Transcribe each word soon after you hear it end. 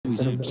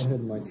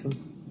Перед матчем,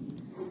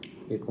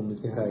 в якому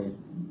зіграє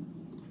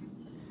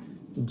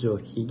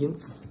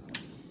Higgins.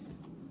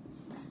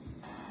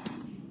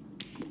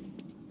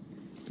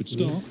 Good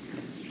start.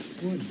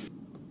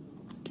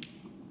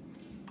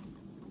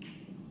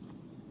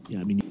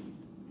 Yeah, I mean,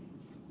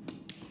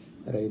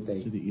 Рейдей.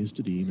 said it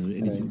yesterday, you know,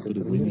 anything could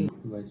have win.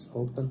 Welsh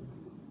Open.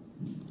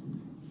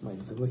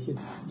 Матч за вихід,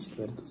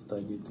 четверту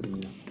стадію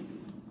турніру.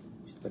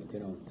 Четвертий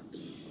раунд.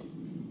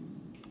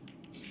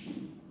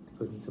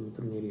 Також на цьому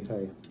турнірі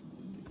грає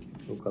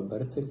Лука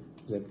Берцель,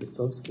 Джек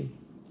Лісовський,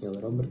 Ніл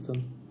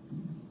Робертсон,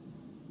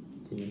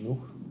 Тіні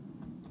Нух,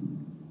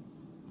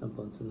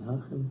 Напон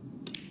Ценгахен,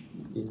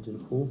 Ін Джин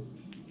Ху,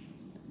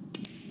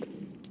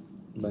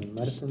 Бен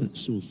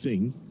Мертенс,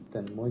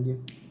 Стен Моді,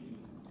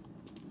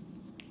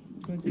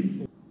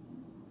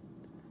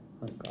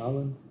 Марк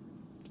Аллен.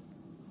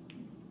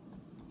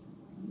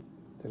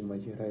 Так,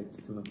 матч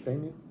грається 7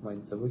 фреймів, матч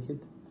за вихід.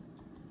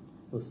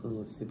 В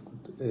основну сітку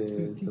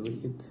за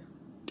вихід.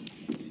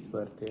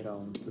 Четвертий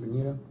раунд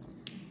турніра.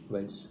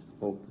 Welsh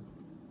Open.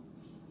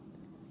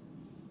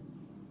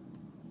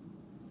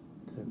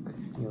 Так,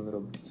 Ніл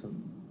Робертсон.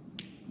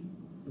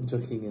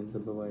 Higgins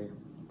забиває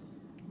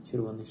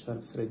червоний шар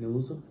в середню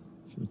лузу.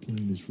 So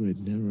playing this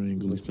red narrow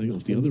angle, he's playing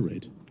off the other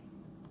red.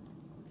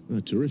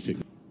 Oh, terrific.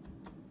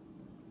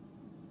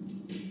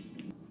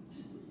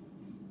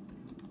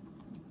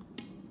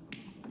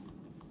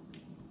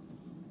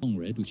 Long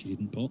red, which he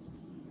didn't pot.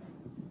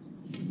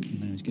 And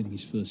now he's getting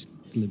his first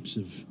glimpse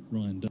of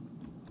Ryan Dunn.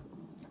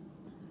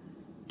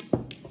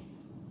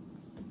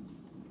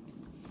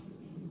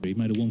 He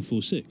made a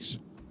 1-4-6.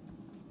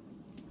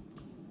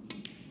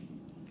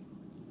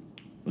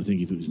 I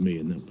think if it was me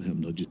and that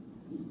happened, I'd just...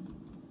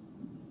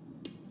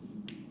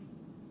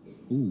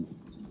 Ooh.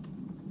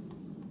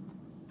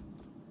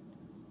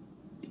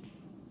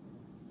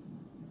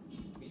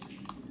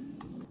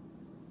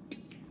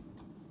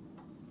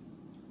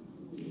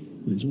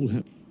 It's all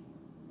happened.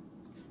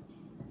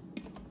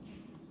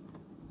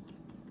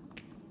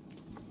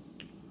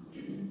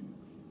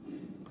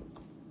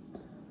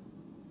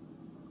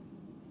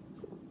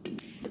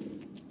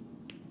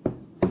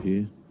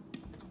 Here.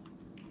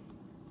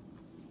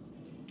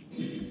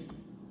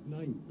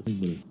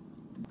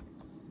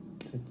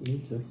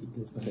 Так, і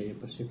Higgins виграє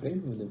перший фрейм,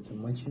 веде в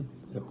цьому матчі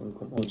з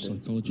рахунком 1-0.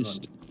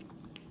 Psychologist.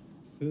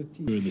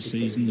 During the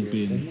season, there'll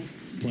be a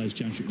Players'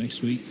 Championship next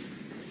week.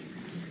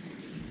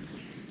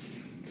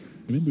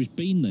 Remember, he's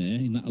been there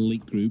in that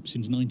elite group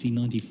since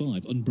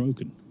 1995,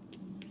 unbroken.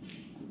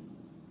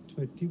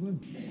 21.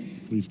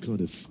 We've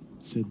kind of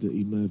said that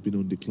he may have been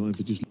on decline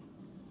for just...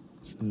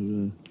 So,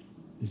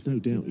 there's no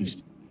doubt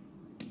he's...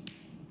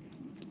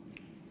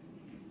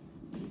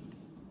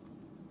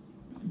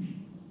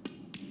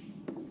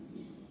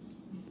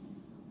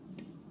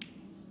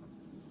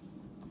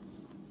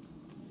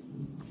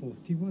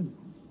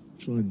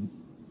 Try and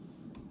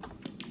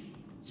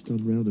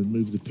stun round and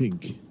move the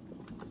pink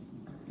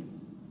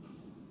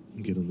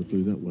and get on the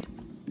blue that way.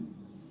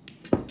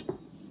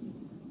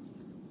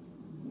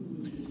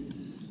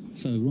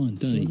 So Ryan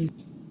Day.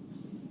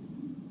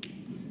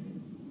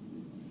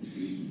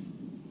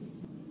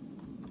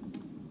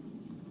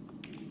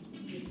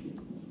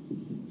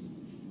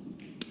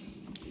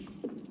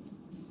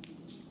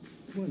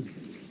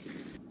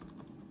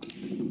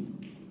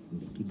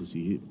 Goodness,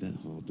 he hit that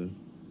hard though.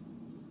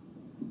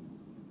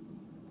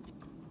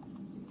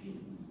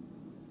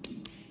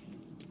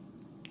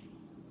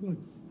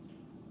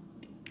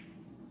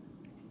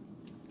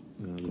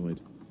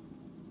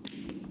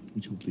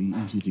 Which will be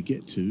easy to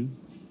get to.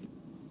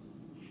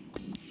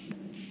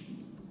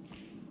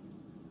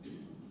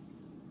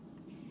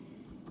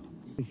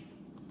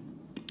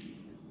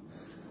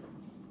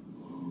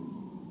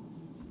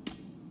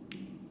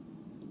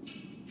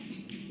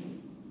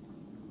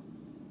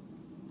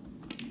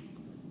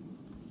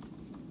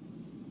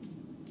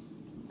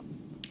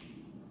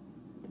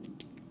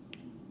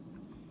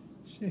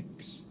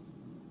 Six.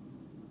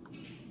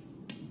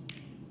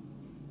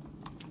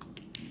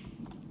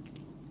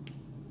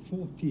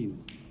 14.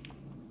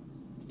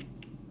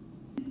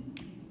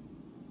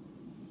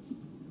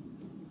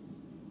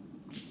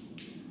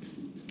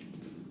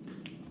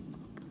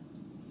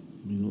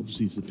 I mean,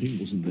 obviously, if the pink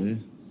wasn't there,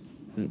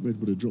 that red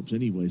would have dropped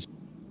anyways.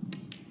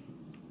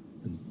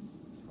 And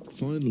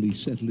finally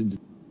settle into...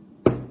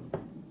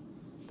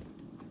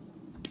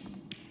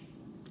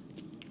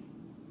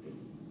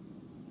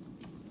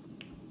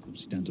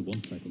 Obviously down to one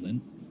table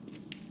then.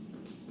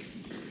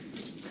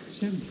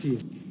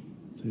 17.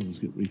 Tables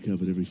get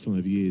recovered every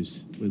 5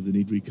 years, whether they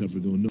need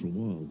recovering or not for a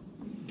while.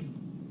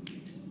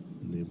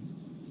 And then,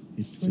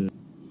 if...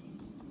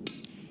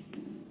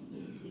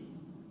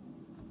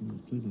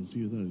 I've played on a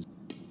few of those.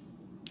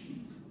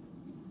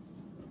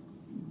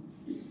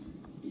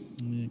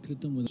 Yeah, could have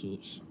done with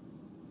sorts.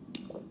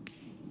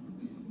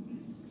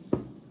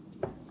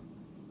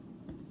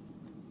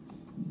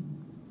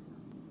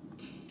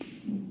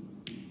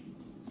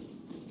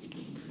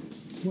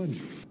 One.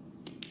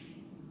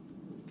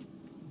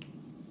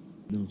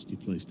 Nasty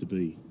place to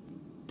be.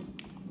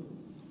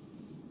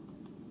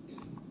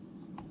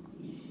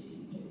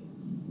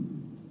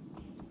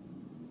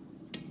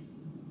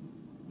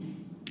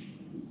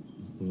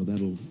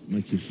 that'll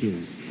make him feel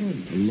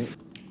a lot.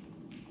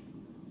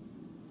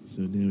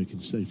 So now we can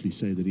safely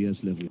say that he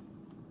has level.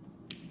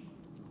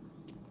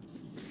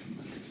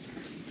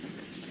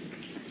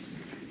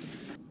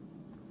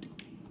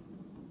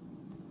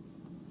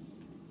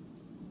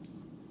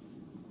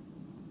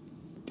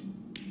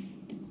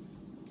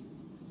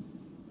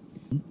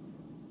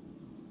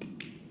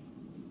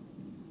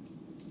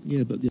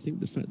 Yeah, but I think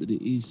the fact that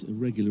it is a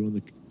regular on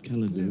the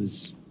calendar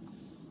is...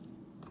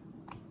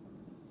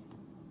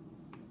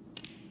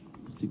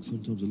 I think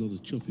sometimes a lot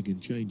of chopping and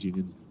changing,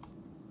 and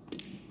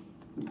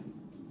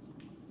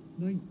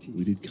 90.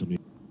 we did come in.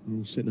 We're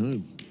all sent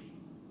home.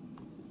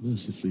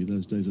 Mercifully,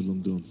 those days are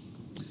long gone.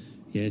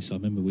 Yes, I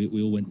remember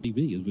we all went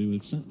TV as we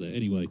were sat there.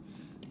 Anyway,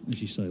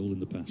 as you say, all in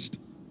the past.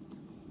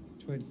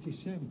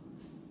 27.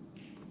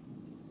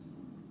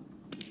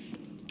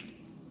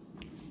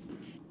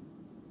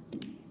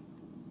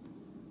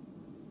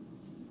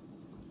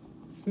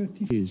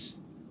 Is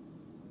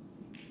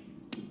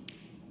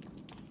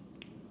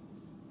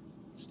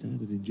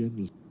standard in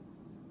general.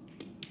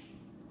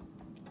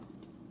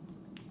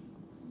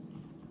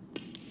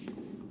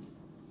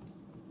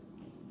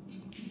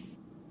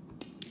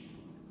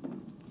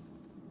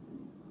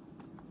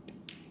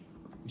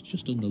 It's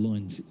just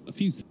underlines a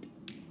few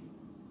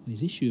and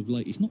his issue of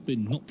late, it's not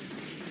been Them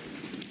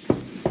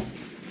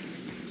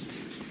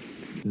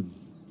feel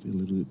a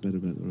little bit better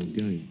about their own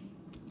game.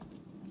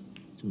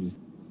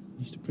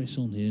 Needs to press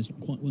on here. He's not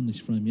quite won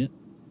this frame yet.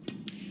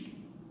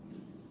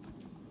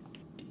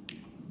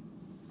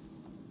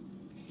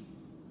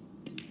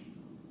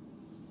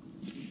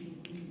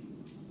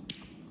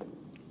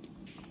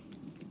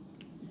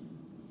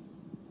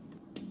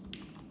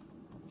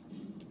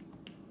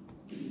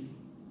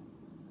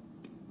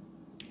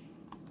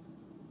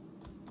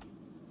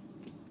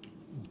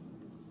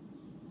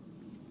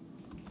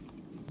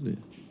 Yeah.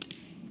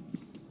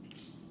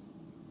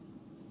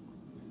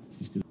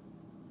 He's good.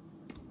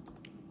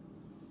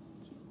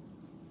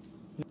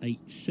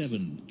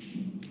 8-7.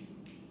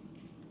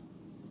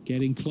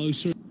 Getting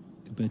closer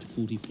compared to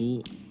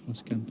 44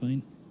 last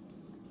campaign.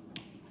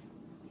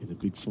 In a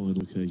big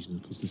final occasion,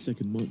 of course, the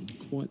second might be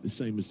quite the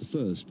same as the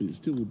first, but it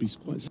still will be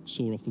quite.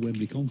 Saw off the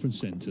Wembley Conference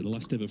Centre. The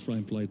last ever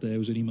frame played there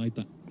was when he made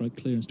that great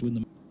clearance to win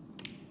the.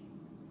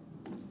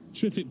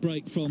 Terrific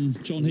break from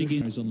John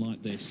Higgins. On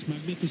like this,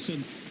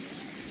 magnificent.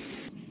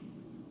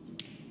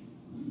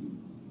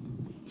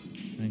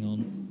 Hang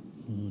on.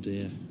 Oh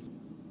dear.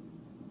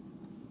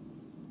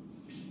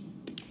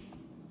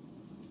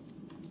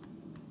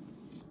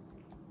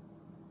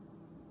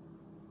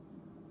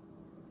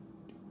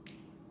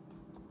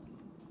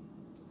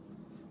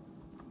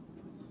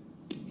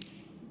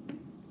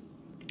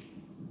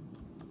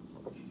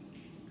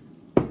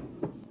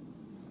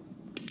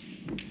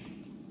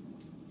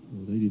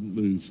 Well, they didn't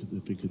move,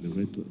 the pink and the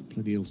red, but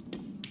plenty else.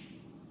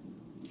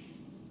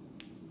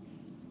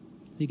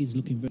 Higgins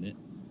looking very.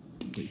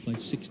 But he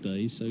played 6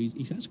 days, so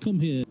he has come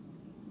here.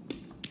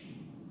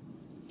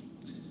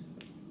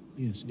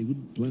 Yes, and he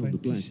wouldn't play on the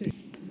black. 26.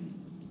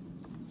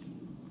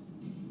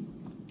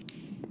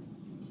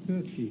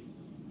 30.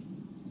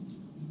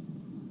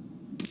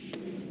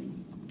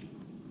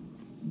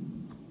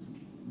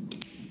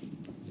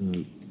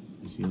 No,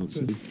 is the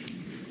answer.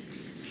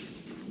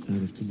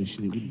 Out of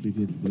commission, it wouldn't be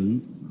the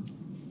blue.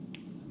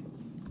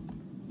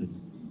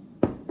 And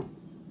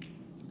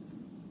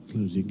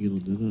closing in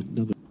on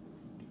another.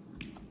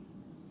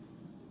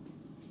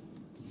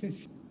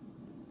 50.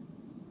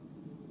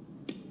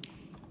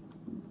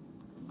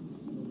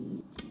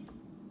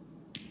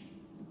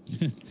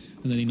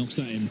 And then he knocks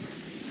that in.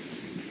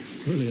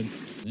 Brilliant.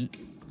 Yeah.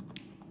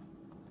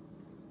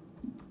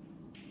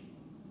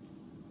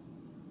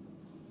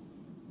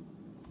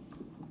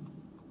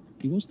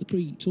 He was the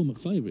pre-tournament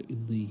favourite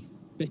in the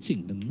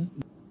betting, and that.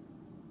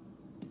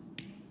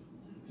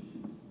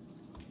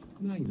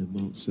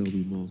 Mark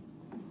Selby, Mark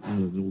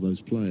Allen, all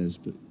those players,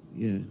 but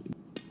yeah.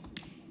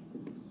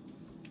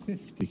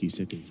 50. Vicky's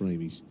second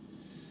frame, he's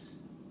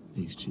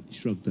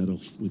shrugged that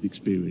off with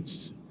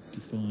experience.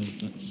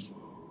 55, that's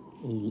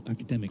all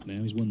academic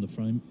now. He's won the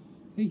frame.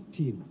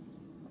 18.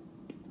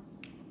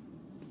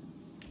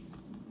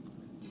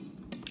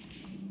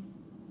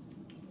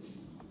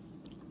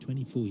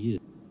 "24 years.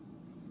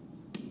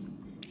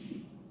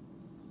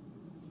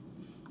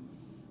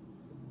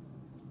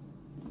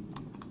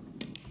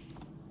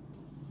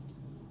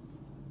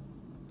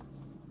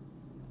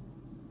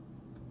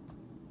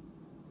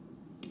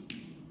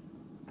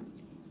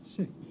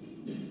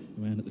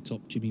 Around at the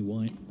top, Jimmy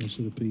White, those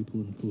sort of people,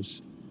 and of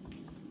course.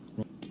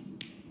 Yeah,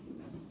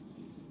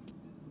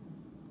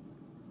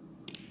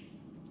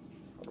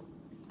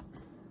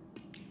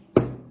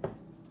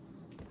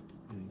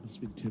 he must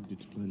have been tempted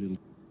to play a little.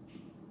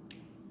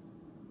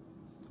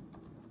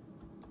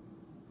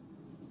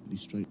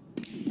 Pretty straight.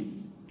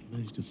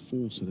 Managed to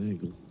force an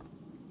angle.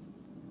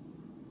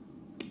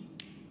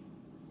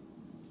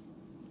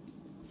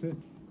 30.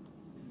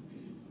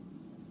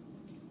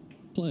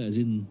 Players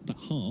in that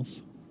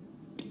half,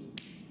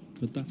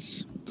 but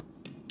that's.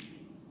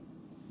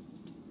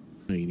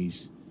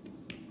 He's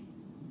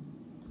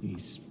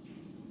He's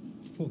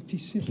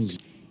 46.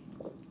 positive.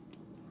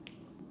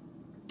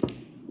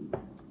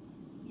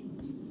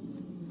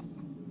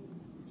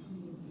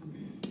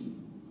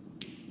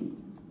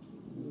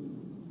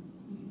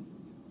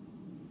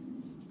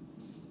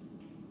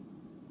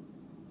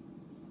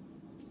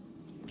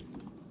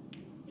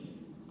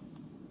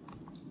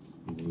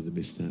 He wanted to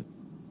miss that.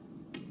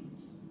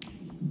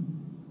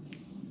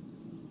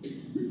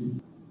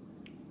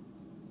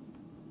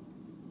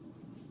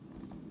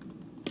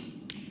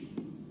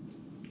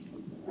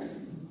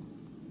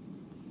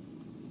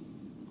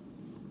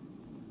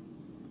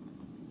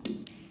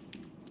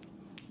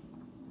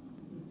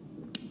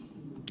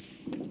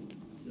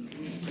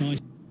 Nice.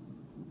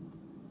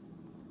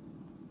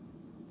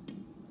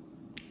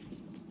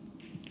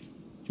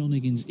 John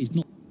Higgins is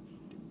not.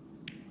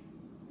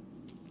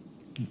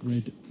 That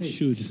red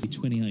should be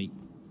 28.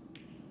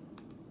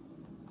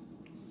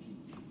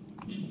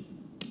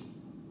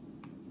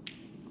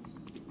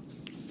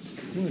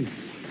 One.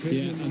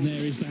 Yeah, and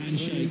there is the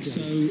handshake.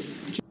 So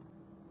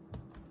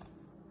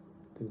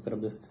Так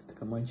зробила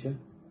статистика матча,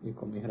 в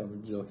якому грав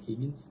Джо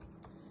Хіггінс,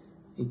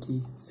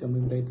 який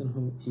 7-й в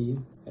рейтингу, і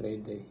Рей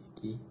Дей,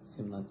 який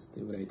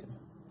 17-й в рейтингу.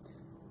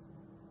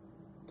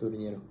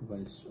 Турнір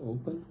Welsh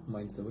Open,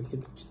 матч за вихід,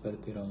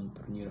 4-й раунд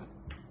турніру.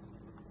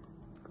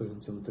 Також на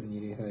цьому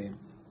турнірі грає.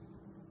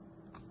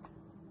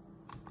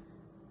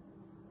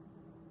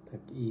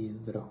 Так, і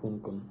з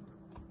рахунком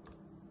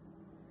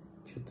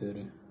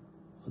 4-1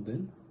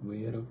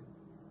 виграв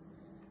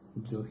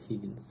Джо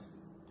Хіггінс.